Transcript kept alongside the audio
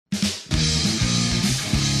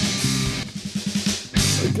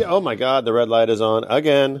Oh my God, the red light is on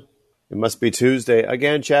again. It must be Tuesday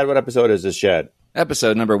again. Chad, what episode is this, Chad?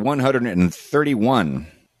 Episode number 131.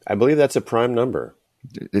 I believe that's a prime number.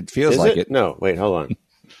 It feels like it. No, wait, hold on.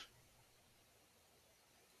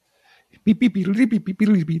 Beep, beep, beep, beep, beep, beep,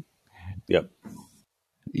 beep, beep. Yep.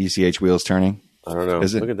 ECH wheels turning. I don't know.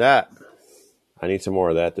 Is it? Look at that. I need some more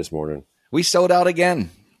of that this morning. We sold out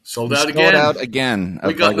again. Sold out again.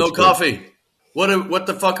 We got no coffee. What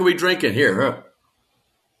the fuck are we drinking here, huh?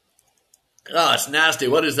 Oh, it's nasty.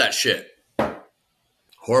 What is that shit?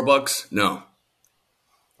 Horbucks? No.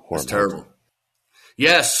 It's terrible.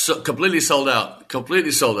 Yes, completely sold out.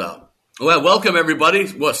 Completely sold out. Well, welcome everybody.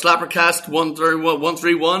 Slappercast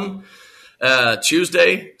 131.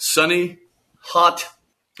 Tuesday, sunny, hot.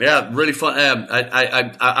 Yeah, really fun.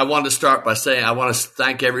 I want to start by saying I want to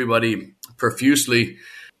thank everybody profusely.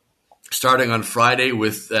 Starting on Friday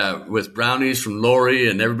with brownies from Laurie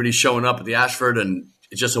and everybody showing up at the Ashford, and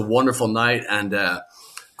it's just a wonderful night. And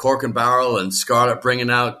Cork and Barrel and Scarlett bringing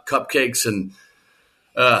out cupcakes, and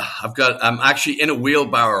I'm actually in a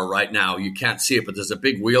wheelbarrow right now. You can't see it, but there's a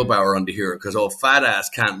big wheelbarrow under here because old fat ass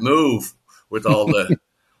can't move with all the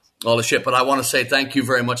all the shit. But I want to say thank you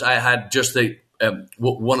very much. I had just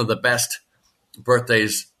one of the best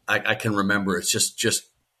birthdays I can remember. It's just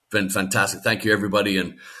been fantastic. Thank you, everybody,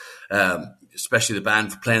 and especially the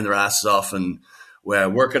band for playing their asses off, and we're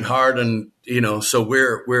working hard, and so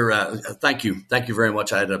we're thank you very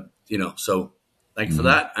much. I had so thank you for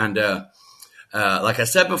that, and like I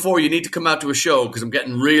said before, you need to come out to a show because I'm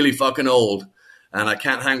getting really fucking old, and I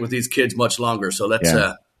can't hang with these kids much longer. So let's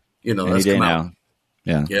let's come out.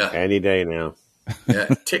 Yeah, any day now. Yeah,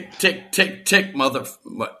 tick tick tick tick, mother.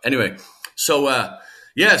 Anyway, so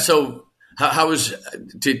so. How was?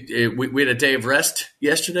 We had a day of rest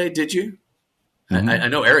yesterday? Did you? Mm-hmm. I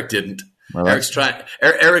know Eric didn't. Well, Eric's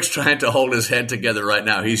trying to hold his head together right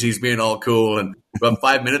now. He's being all cool, and about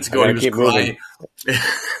 5 minutes ago he was crying.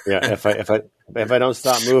 Yeah, if I don't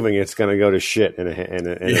stop moving, it's going to go to shit in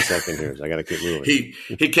a second here. So I got to keep moving.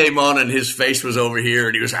 He came on and his face was over here,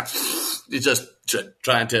 and he's just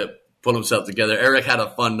trying to pull himself together. Eric had a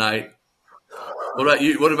fun night.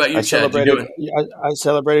 What about you, Chad? I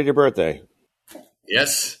celebrated your birthday.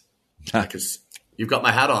 Yes, because you've got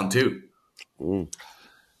my hat on too. Mm.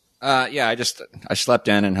 I slept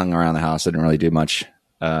in and hung around the house. I didn't really do much.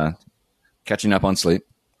 Catching up on sleep.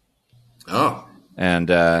 Oh, and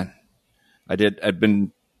I've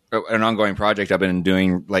been an ongoing project I've been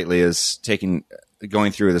doing lately is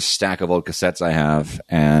going through the stack of old cassettes I have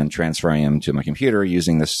and transferring them to my computer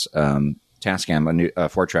using this Tascam, a new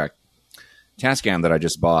 4-track Tascam that I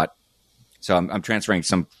just bought. So I'm transferring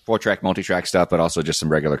some 4-track multi-track stuff, but also just some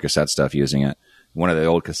regular cassette stuff using it. One of the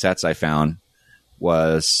old cassettes I found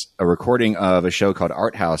was a recording of a show called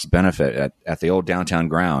Art House Benefit at the old downtown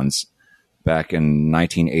grounds back in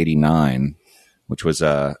 1989, which was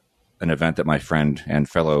an event that my friend and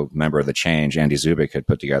fellow member of The Change, Andy Zubik, had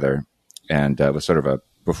put together, and it was sort of a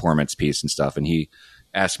performance piece and stuff. And he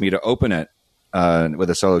asked me to open it with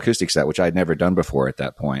a solo acoustic set, which I'd never done before at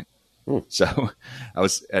that point. So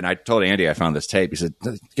I told Andy I found this tape. He said,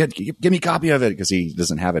 give me a copy of it, because he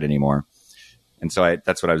doesn't have it anymore. And so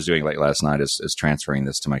that's what I was doing late last night is transferring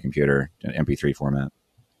this to my computer in MP3 format.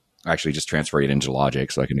 Actually just transferring it into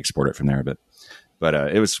Logic so I can export it from there. But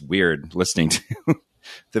it was weird listening to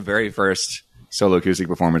the very first solo acoustic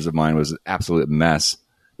performance of mine was an absolute mess.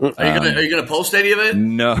 Are you gonna post any of it?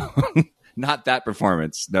 No. Not that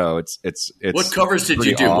performance. No, it's what covers did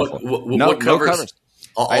you do? What covers? No covers.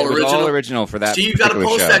 All original for that. See, you got to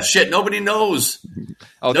post that shit. Nobody knows.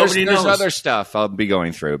 Oh, there's other stuff I'll be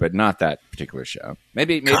going through, but not that particular show.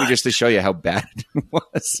 Maybe just to show you how bad it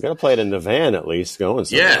was. You got to play it in the van at least, going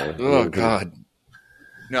somewhere. Yeah. Oh God.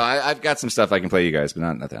 No, I've got some stuff I can play you guys, but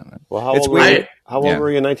not that. Well, how old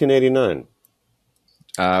were you in 1989?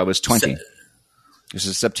 I was 20. This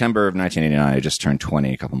is September of 1989. I just turned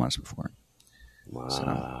 20 a couple months before. Wow.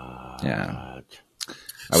 So, yeah.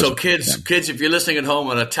 So kids, if you're listening at home,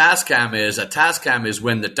 what a Tascam is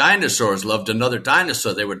when the dinosaurs loved another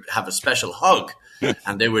dinosaur, they would have a special hug,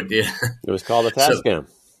 and they would. It was called a Tascam.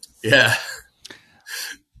 Yeah.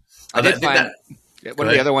 I did find one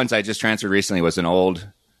of the other ones I just transferred recently was an old,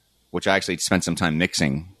 which I actually spent some time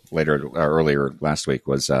mixing earlier last week,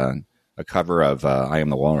 was a cover of "I Am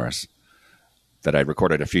the Walrus" that I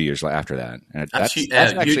recorded a few years after that, and that's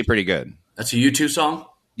actually pretty good. That's a U2 song.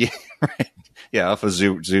 Yeah, right. Yeah, off of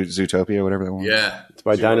Zootopia, whatever that was. Yeah. It's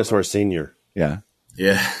by Dinosaur Senior. Yeah.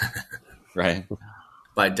 Yeah. Right.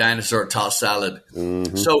 By Dinosaur Tossed Salad.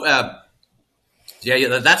 Mm-hmm. So,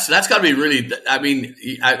 that's got to be really, I mean,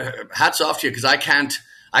 hats off to you, because I can't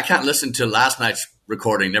listen to last night's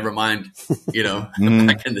recording. Never mind,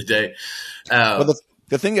 back in the day. Well,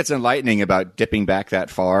 the thing that's enlightening about dipping back that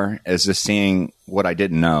far is just seeing what I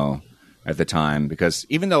didn't know at the time. Because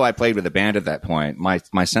even though I played with a band at that point,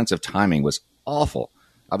 my sense of timing was awful.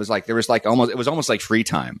 I was like, it was almost like free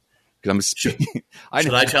time. Should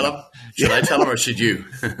I tell him? Should I tell him, or should you?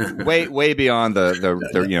 way beyond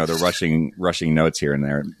the rushing notes here and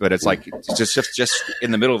there. But it's like just in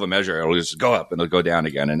the middle of a measure, it'll just go up and it'll go down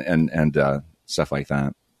again, and stuff like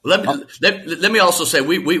that. Let me also say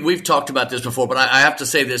we've talked about this before, but I have to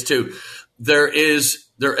say this too. There is,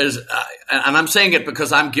 and I'm saying it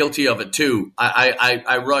because I'm guilty of it too.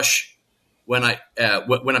 I rush. When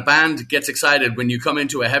a band gets excited, when you come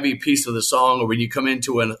into a heavy piece of the song, or when you come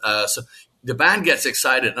into the band gets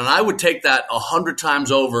excited, and I would take that 100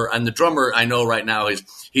 times over. And the drummer, I know right now,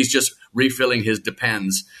 he's just refilling his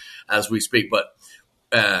Depends as we speak. But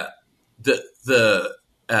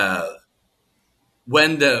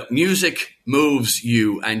when the music moves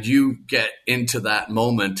you and you get into that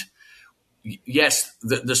moment, yes,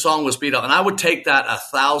 the song will speed up, and I would take that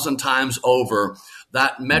 1,000 times over.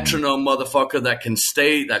 That metronome motherfucker that can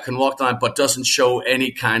walk the line, but doesn't show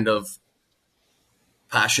any kind of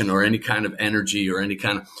passion or any kind of energy or any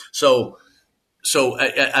kind of so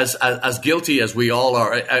as guilty as we all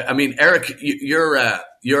are. I mean, Eric, your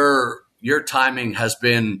timing has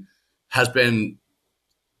been. I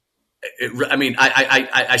mean,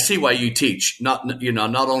 I see why you teach. Not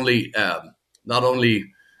only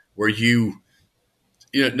were you.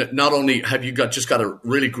 Not only have you got a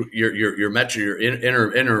really your metro,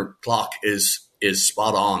 your inner clock is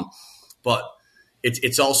spot on, but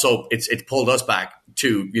it's also pulled us back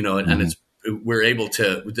too, and it's we're able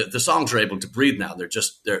to the songs are able to breathe now.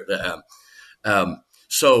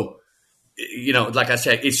 So like I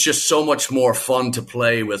said, it's just so much more fun to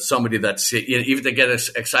play with somebody that's even they get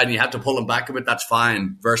excited, you have to pull them back a bit. That's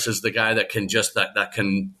fine versus the guy that can just that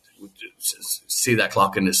can see that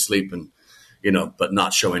clock in his sleep and. But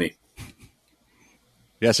not show any.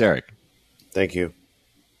 Yes, Eric. Thank you.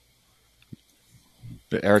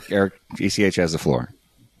 But Eric, ECH has the floor.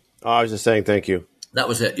 Oh, I was just saying thank you. That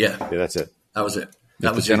was it. Yeah. Yeah, that's it. That was it.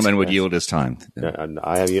 That was the gentleman would yield his time. Yeah,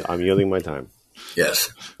 I'm yielding my time.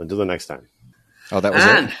 Yes. Until the next time. Oh, that was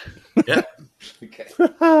it? Yeah. Okay.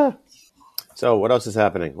 So what else is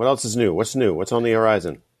happening? What else is new? What's new? What's on the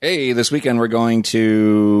horizon? Hey, this weekend we're going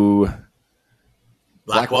to...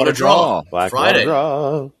 Blackwater Draw. Friday.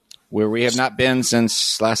 Draw. Where we have not been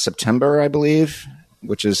since last September, I believe,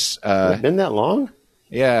 which is... been that long?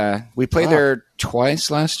 Yeah. We played there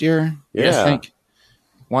twice last year. Yeah. I think.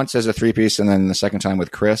 Once as a three-piece and then the second time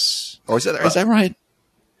with Chris. Or is that right?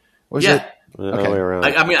 Was it? The other way around.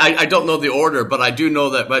 I mean, I don't know the order, but I do know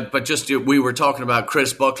that. But just we were talking about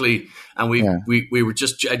Chris Buckley, and we were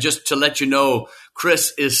just to let you know,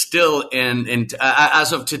 Chris is still in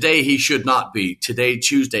as of today. He should not be today,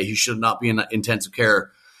 Tuesday. He should not be in intensive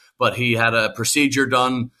care, but he had a procedure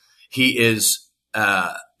done. He is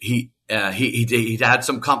he had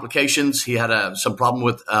some complications. He had some problem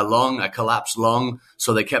with a collapsed lung,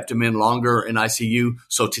 so they kept him in longer in ICU.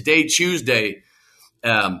 So today, Tuesday.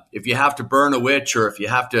 If you have to burn a witch or if you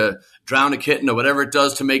have to drown a kitten or whatever it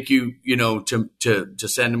does to make you, to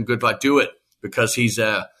send him goodbye, do it because he's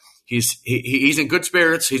in good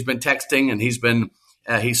spirits. He's been texting and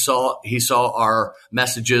he saw our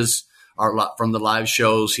messages from the live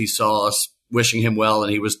shows. He saw us wishing him well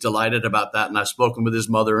and he was delighted about that. And I've spoken with his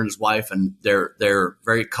mother and his wife and they're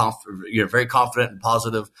very confident and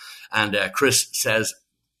positive. And Chris says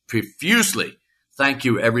profusely, thank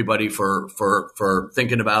you, everybody, for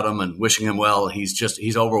thinking about him and wishing him well.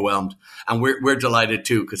 He's overwhelmed, and we're delighted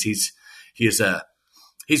too because he's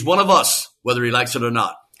one of us, whether he likes it or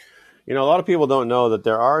not. A lot of people don't know that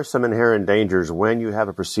there are some inherent dangers when you have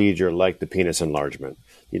a procedure like the penis enlargement.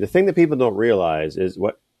 The thing that people don't realize is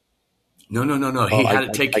what. No. He had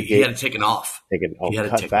it taken off.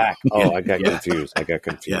 Cut back. Oh, I got confused.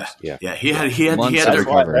 Yeah. He had.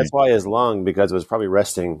 That's why his lung, because it was probably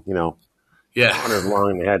resting. On his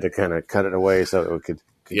lung, they had to kind of cut it away so it could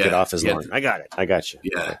get off his lung. I got it. I got you.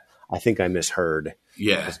 Yeah. I think I misheard.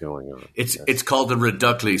 Yeah. What's going on? It's called the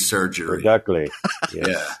reductally surgery. Reductly. Yes.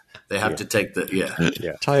 Yeah. They have to take the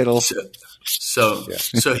title. So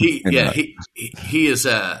he is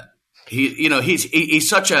he's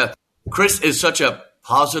such a Chris is such a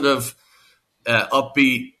positive,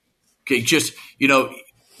 upbeat. Just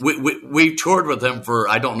we toured with him for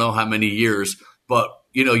I don't know how many years, but.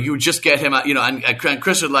 You just get him out, and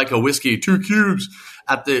Chris would like a whiskey, 2 cubes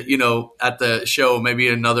at the show, maybe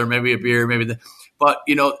a beer, but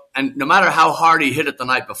and no matter how hard he hit it the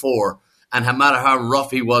night before and no matter how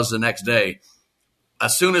rough he was the next day,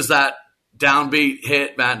 as soon as that downbeat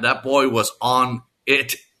hit, man, that boy was on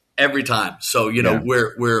it every time. So,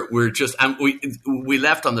 we're just, and we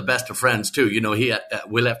left on the best of friends too.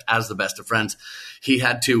 We left as the best of friends. He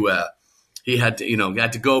had to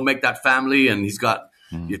go make that family, and he's got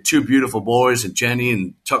two beautiful boys, and Jenny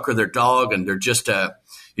and Tucker, their dog, and they're just,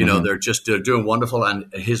 they're doing wonderful.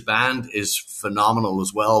 And his band is phenomenal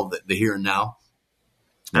as well, the Here and Now.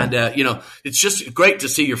 Yeah. And, it's just great to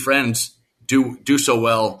see your friends do so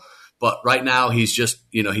well. But right now he's just,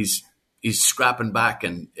 he's scrapping back,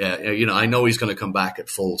 and, I know he's going to come back at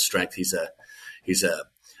full strength. He's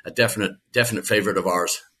a definite favorite of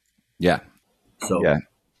ours. Yeah.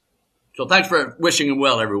 So thanks for wishing him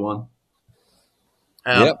well, everyone.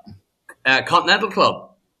 Continental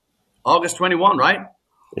Club, August 21, right?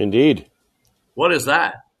 Indeed. What is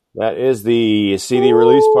that? That is the CD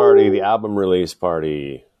release party, the album release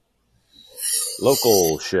party.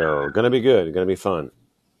 Local show. Going to be good. Going to be fun.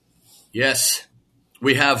 Yes.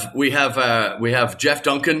 We have Jeff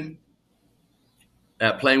Duncan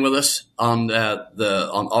playing with us on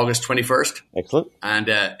August 21st. Excellent. And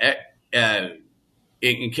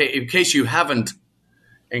in case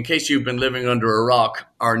you've been living under a rock,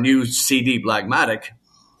 our new CD Blagmatic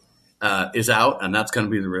is out, and that's going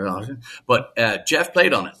to be the reality. But Jeff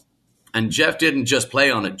played on it, and Jeff didn't just play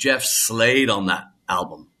on it. Jeff slayed on that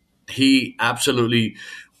album. He absolutely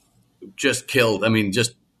just killed. I mean,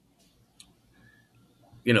 just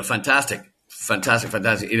fantastic.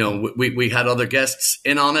 We had other guests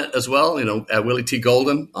in on it as well. Willie T.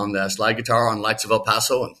 Golden on the slide guitar on Lights of El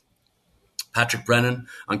Paso, and Patrick Brennan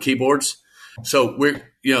on keyboards. So we're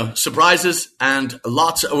surprises and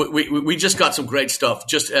lots. We just got some great stuff.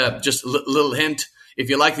 Just a little hint: if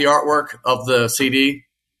you like the artwork of the CD,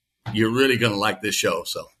 you're really going to like this show.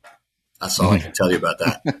 So that's all I can tell you about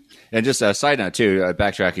that. And just a side note too,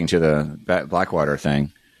 backtracking to the Blackwater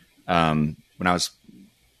thing.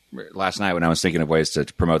 Last night when I was thinking of ways to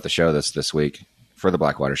promote the show this week for the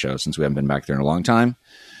Blackwater show, since we haven't been back there in a long time.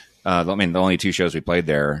 The only two shows we played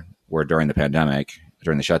there were during the pandemic,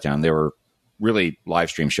 during the shutdown. They were really live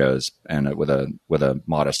stream shows, and with a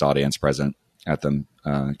modest audience present at them,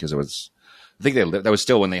 because that was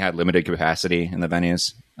still when they had limited capacity in the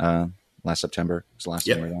venues. Last September was the last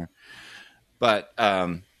time we were there. But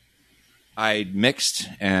I mixed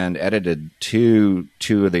and edited two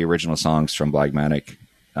of the original songs from Blagmatic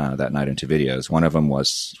that night into videos. One of them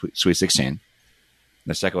was Sweet 16.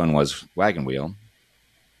 The second one was Wagon Wheel.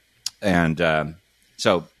 And the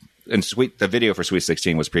video for Sweet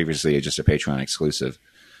 16 was previously just a Patreon exclusive,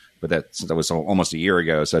 but that was almost a year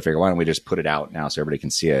ago. So I figured, why don't we just put it out now so everybody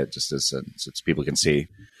can see it, just so people can see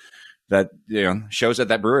that shows at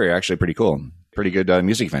that brewery are actually pretty cool, pretty good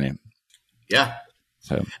music venue. Yeah.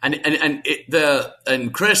 So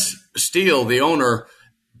and Chris Steele, the owner,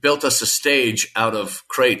 built us a stage out of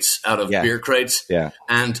beer crates,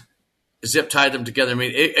 and zip tied them together. I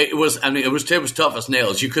mean, it was tough as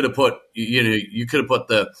nails. You could have put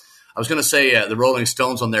I was going to say the Rolling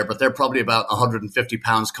Stones on there, but they're probably about 150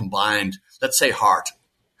 pounds combined. Let's say Heart.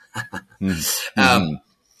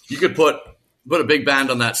 You could put a big band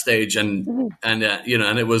on that stage, and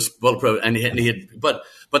it was bulletproof. And but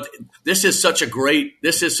this is such a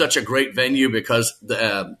great venue because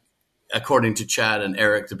according to Chad and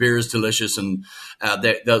Eric, the beer is delicious, and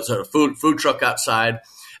there's a food truck outside,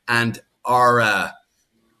 and our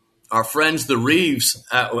friends, the Reeves,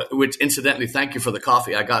 which incidentally, thank you for the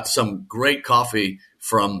coffee. I got some great coffee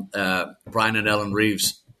from Brian and Ellen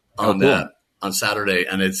Reeves on Saturday,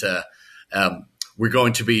 and it's we're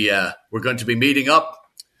going to be meeting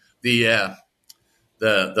up the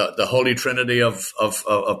Holy Trinity of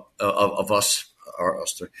us. Or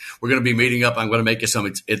us three. We're going to be meeting up. I'm going to make you some.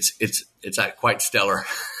 It's quite stellar.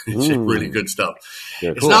 It's really good stuff.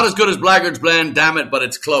 Yeah, it's not as good as Blackguard's Blend, damn it, but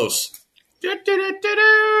it's close.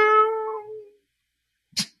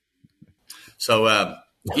 So and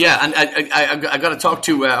I got to talk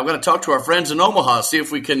to I'm going to talk to our friends in Omaha, see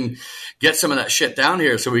if we can get some of that shit down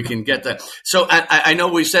here, so we can get that. So I know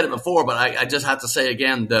we've said it before, but I just have to say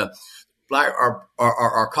again,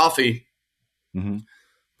 our coffee. Mm-hmm.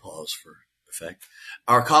 Pause for effect.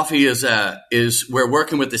 Our coffee is we're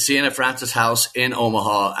working with the Sienna Francis House in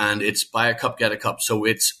Omaha, and it's buy a cup, get a cup. So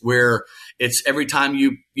it's every time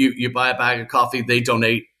you buy a bag of coffee, they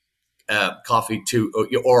donate coffee to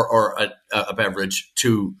or a beverage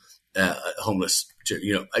to homeless,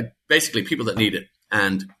 to basically people that need it.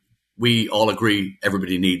 And we all agree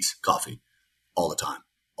everybody needs coffee all the time,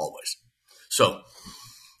 always. So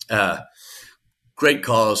great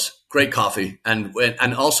cause. Great coffee, and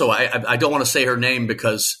also I don't want to say her name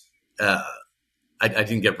because I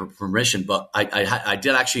didn't get permission, but I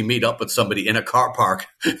did actually meet up with somebody in a car park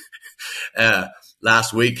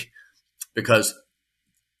last week because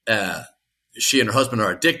she and her husband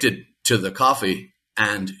are addicted to the coffee,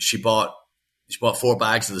 and she bought 4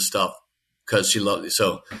 bags of the stuff because she loved it.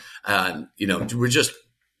 So, we're just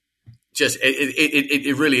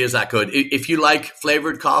it really is that good. If you like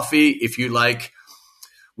flavored coffee, if you like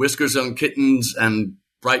whiskers on kittens and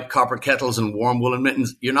bright copper kettles and warm woolen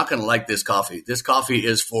mittens, you're not going to like this coffee. This coffee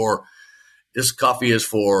is for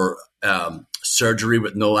surgery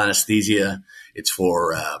with no anesthesia. It's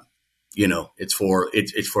for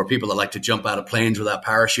it's for people that like to jump out of planes without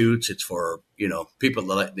parachutes. It's for people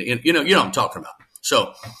that like what I'm talking about.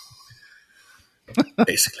 So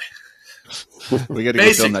basically, we got to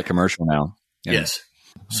go film that commercial now. Yeah. Yes.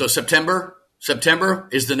 So September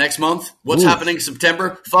is the next month. What's happening in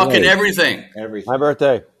September? Fucking everything. My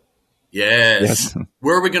birthday. Yes.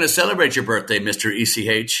 Where are we going to celebrate your birthday, Mr.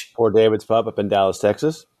 ECH? Poor David's Pub up in Dallas,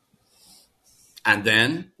 Texas. And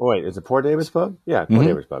then? Wait, is it Poor David's Pub? Yeah, Poor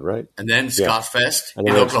David's Pub, right? And then Scott Fest in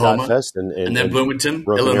Oklahoma. Fest and then Bloomington,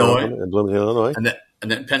 Illinois. And Bloomington, Illinois.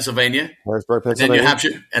 And then Pennsylvania. Harrisburg, Pennsylvania. And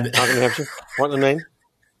then New Hampshire. New Hampshire. Portland, Maine.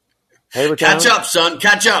 Catch up, son.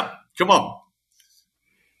 Catch up. Come on.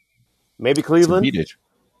 Maybe Cleveland.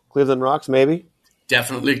 Cleveland rocks, maybe.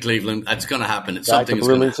 Definitely Cleveland. That's going to happen. It's back something. To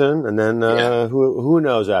Bloomington, and then who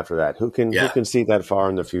knows after that? Who can see that far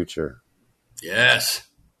in the future? Yes,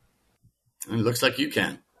 it looks like you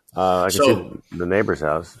can. I can see the neighbor's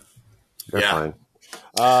house. They're fine.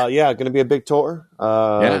 Going to be a big tour.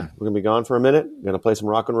 We're going to be gone for a minute. Going to play some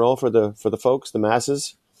rock and roll for the folks, the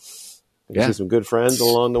masses. See some good friends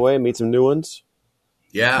along the way. Meet some new ones.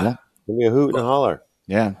 Yeah. Give me a hoot and a holler.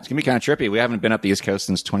 Yeah, it's going to be kind of trippy. We haven't been up the East Coast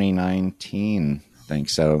since 2019, I think.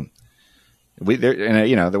 So,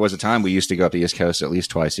 there was a time we used to go up the East Coast at least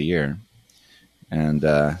twice a year. And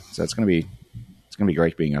so it's going to be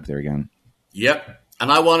great being up there again. Yep.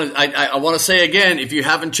 And I want to say again, if you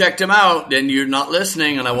haven't checked them out, then you're not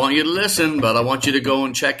listening, and I want you to listen, but I want you to go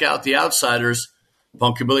and check out The Outsiders,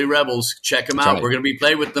 Punkabilly Rebels. Check them out. Right. We're going to be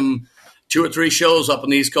playing with them 2 or 3 shows up on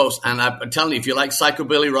the East Coast. And I'm telling you, if you like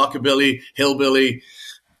psychobilly, rockabilly, hillbilly,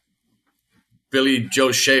 Billy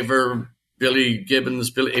Joe Shaver, Billy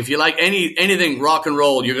Gibbons, if you like anything rock and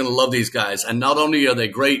roll, you're going to love these guys. And not only are they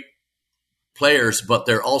great players, but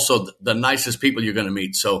they're also the nicest people you're going to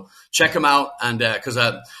meet. So check them out. And because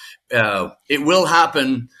it will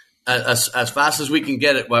happen as fast as we can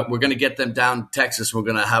get it. We're going to get them down Texas. We're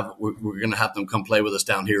going to have them come play with us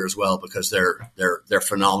down here as well, because they're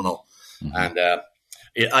phenomenal. Mm-hmm.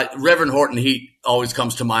 And Reverend Horton Heat always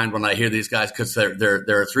comes to mind when I hear these guys, because they're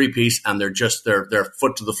a 3-piece, and they're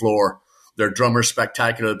foot to the floor. Their drummer's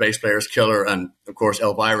spectacular, the bass player's killer, and of course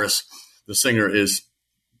Elvirus, the singer, is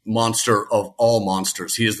monster of all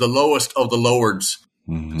monsters. He is the lowest of the lowards.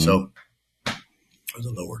 Mm-hmm. So, or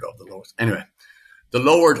the lowered of the lowest. Anyway, the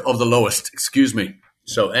lowered of the lowest. Excuse me.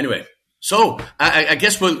 So anyway, I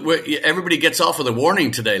guess everybody gets off with a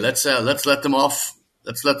warning today. Let's let them off.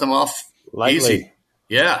 Let's let them off lightly. Easy.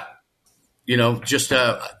 Yeah.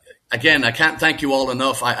 Again, I can't thank you all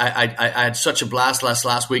enough. I had such a blast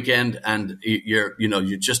last weekend, and you're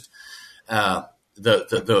just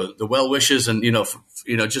the well wishes, and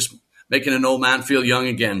just making an old man feel young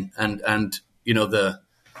again, and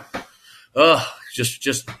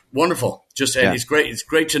just wonderful. It's great. It's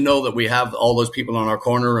great to know that we have all those people on our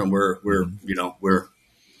corner, and we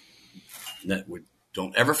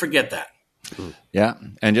don't ever forget that. Yeah,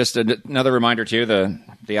 and just another reminder too: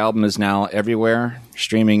 the album is now everywhere,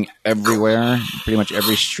 streaming everywhere. Pretty much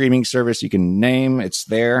every streaming service you can name, it's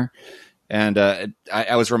there. And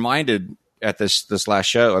I was reminded at this last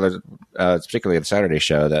show, or particularly the Saturday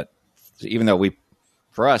show, that even though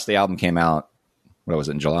for us the album came out, what was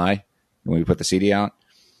it, in July when we put the CD out,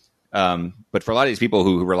 but for a lot of these people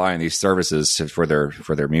who rely on these services for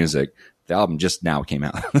their music, the album just now came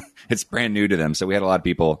out. It's brand new to them, so we had a lot of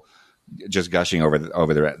people just gushing over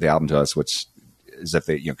the album to us, which is if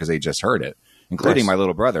they, because they just heard it, including my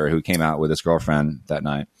little brother, who came out with his girlfriend that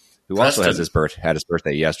night, who Preston. Also had his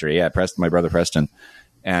birthday yesterday. Yeah, Preston, my brother Preston,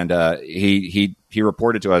 and he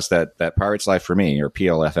reported to us that Pirate's Life for Me, or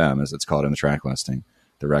PLFM as it's called in the track listing,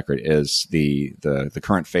 the record is the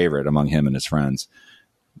current favorite among him and his friends,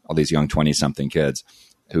 all these young 20-something kids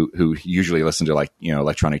who usually listen to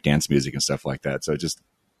electronic dance music and stuff like that. So it just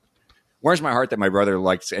warms my heart that my brother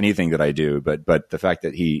likes anything that I do, but the fact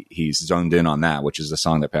that he's zoned in on that, which is the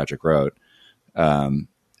song that Patrick wrote, and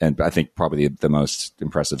I think probably the most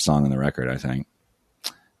impressive song on the record, I think.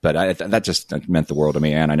 But that just meant the world to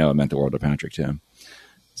me, and I know it meant the world to Patrick too.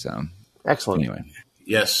 So excellent. Anyway,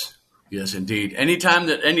 yes, Yes, indeed. Anytime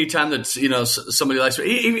that you know somebody likes it,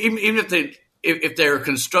 even if they're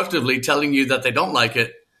constructively telling you that they don't like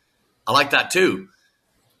it, I like that too.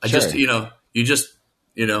 I just hey, you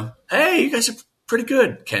guys are pretty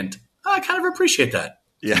good, Kent. I kind of appreciate that.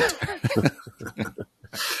 Yeah.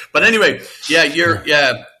 But anyway,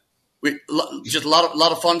 just a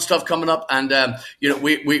lot of fun stuff coming up, and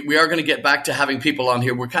we are going to get back to having people on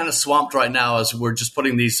here. We're kind of swamped right now as we're just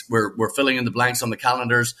putting these. We're filling in the blanks on the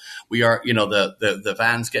calendars. We are, the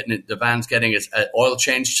van's getting its oil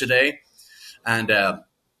change today, and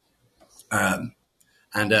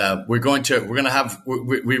we're going to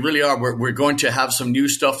have some new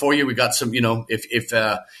stuff for you. We got some,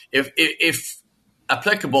 if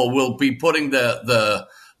applicable, we'll be putting the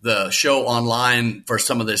show online for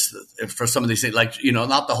some of these things, like,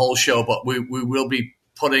 not the whole show, but we will be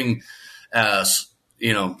putting,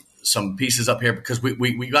 some pieces up here because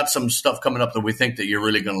we got some stuff coming up that we think that you're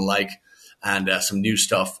really going to like, and some new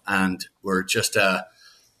stuff. And we're just,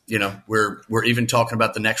 we're even talking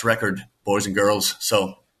about the next record, boys and girls.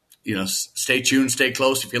 So, stay tuned, stay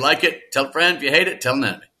close. If you like it, tell a friend. If you hate it, tell an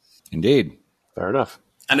enemy. Indeed. Fair enough.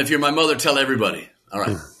 And if you're my mother, tell everybody. All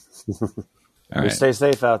right. All right. Stay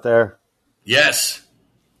safe out there. Yes.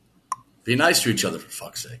 Be nice to each other, for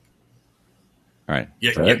fuck's sake. All right.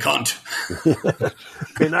 You cunt.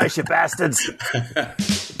 Be nice, you bastards.